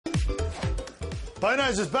Show-Beau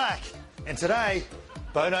Knows is back, and today,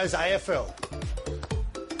 Show-Beau Knows AFL.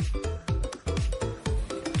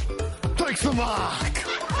 Takes the mark!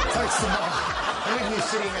 Takes the mark. Any of you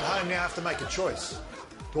sitting at home now have to make a choice.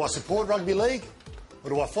 Do I support rugby league,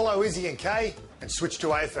 or do I follow Izzy and Kay and switch to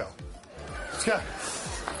AFL? Let's go.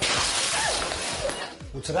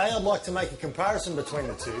 Well, today I'd like to make a comparison between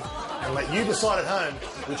the two and let you decide at home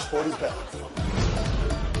which sport is better.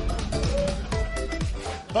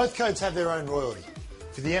 Both codes have their own royalty.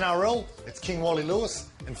 For the NRL, it's King Wally Lewis,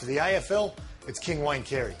 and for the AFL, it's King Wayne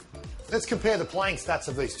Carey. Let's compare the playing stats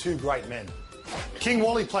of these two great men. King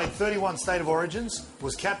Wally played 31 State of Origins,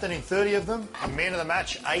 was captain in 30 of them, and man of the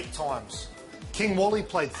match 8 times. King Wally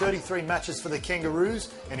played 33 matches for the Kangaroos,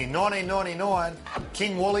 and in 1999,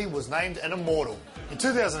 King Wally was named an immortal. In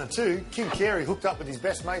 2002, King Carey hooked up with his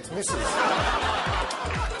best mate's missus.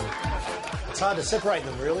 It's hard to separate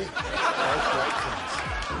them, really. Both great things.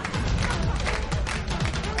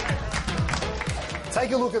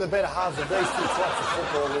 Take a look at the better halves of these two types of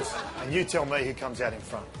footballers, and you tell me who comes out in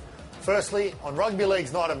front. Firstly, on Rugby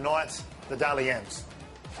League's Night of Nights, the Dally M's.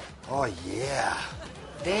 Oh, yeah.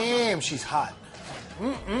 Damn, she's hot.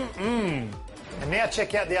 And now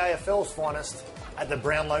check out the AFL's finest at the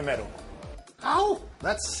Brownlow Medal. Oh,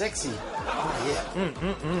 that's sexy. Oh, yeah.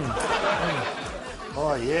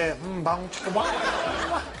 Oh, yeah. Bang, chicka,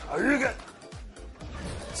 bang. Oh, you get.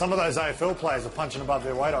 Some of those AFL players are punching above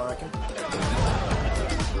their weight, I reckon.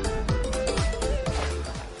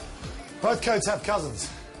 Both codes have cousins.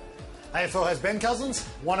 AFL has Ben Cousins,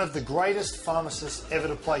 one of the greatest pharmacists ever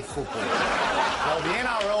to play football. While the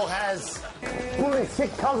NRL has... Bully,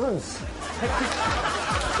 sick cousins.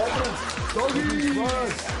 Doggies.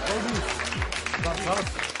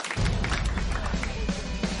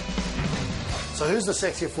 So who's the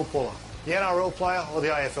sexier footballer? The NRL player or the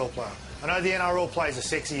AFL player? I know the NRL players are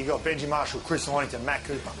sexy. You've got Benji Marshall, Chris Hyington, Matt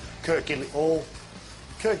Cooper, Kirk Gidley,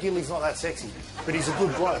 Kirk Gidley's not that sexy, but he's a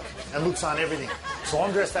good bloke and looks on everything. So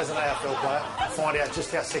I'm dressed as an AFL player to find out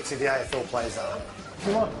just how sexy the AFL players are.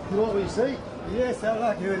 You like what you see? Yes, I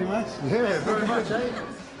like you very much. Yeah, very much, eh?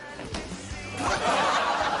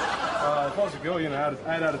 If I was a girl, you know,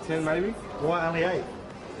 8 out of 10 maybe. Why only 8?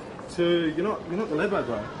 So you're not the Lebo,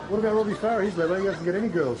 bro. What about Robbie Farah? He's Lebo, he doesn't get any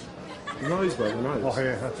girls. He knows, bro, he knows. Oh,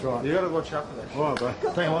 yeah, that's right. You gotta watch out for that. All right, bro.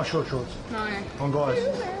 Tell you what, short shorts. No. On guys.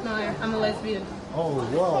 No, I'm a lesbian. Oh,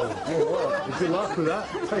 wow. Well, good luck with that.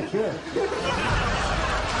 Take care.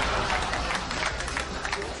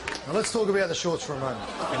 Now let's talk about the shorts for a moment,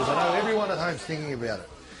 because I know everyone at home's thinking about it.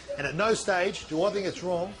 And at no stage do I think it's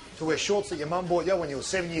wrong to wear shorts that your mum bought you when you were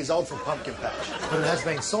 7 years old from Pumpkin Patch. But it has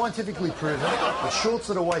been scientifically proven that shorts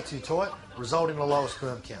that are way too tight result in a lower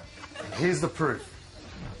sperm count. And here's the proof.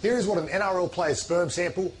 Here is what an NRL player's sperm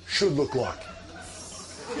sample should look like.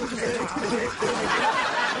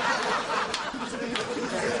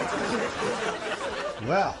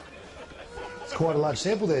 Wow. It's quite a large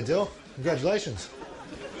sample there, Del. Congratulations.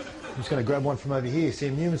 I'm just going to grab one from over here, see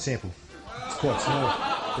a Newman sample. It's quite small.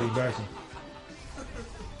 Pretty embarrassing.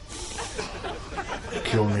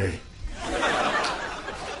 Kill me.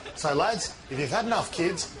 So, lads, if you've had enough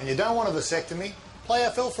kids and you don't want a vasectomy, play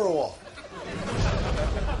AFL for a while.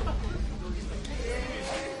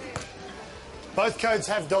 Both codes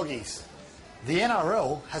have doggies. The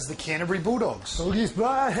NRL has the Canterbury Bulldogs. Doggies,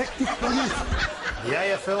 bro. Hectic doggies. The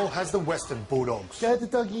AFL has the Western Bulldogs. Go the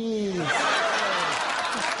doggies.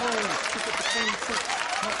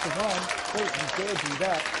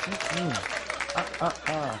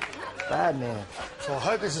 Bad man. So I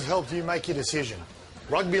hope this has helped you make your decision.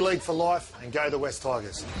 Rugby league for life and go the West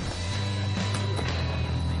Tigers.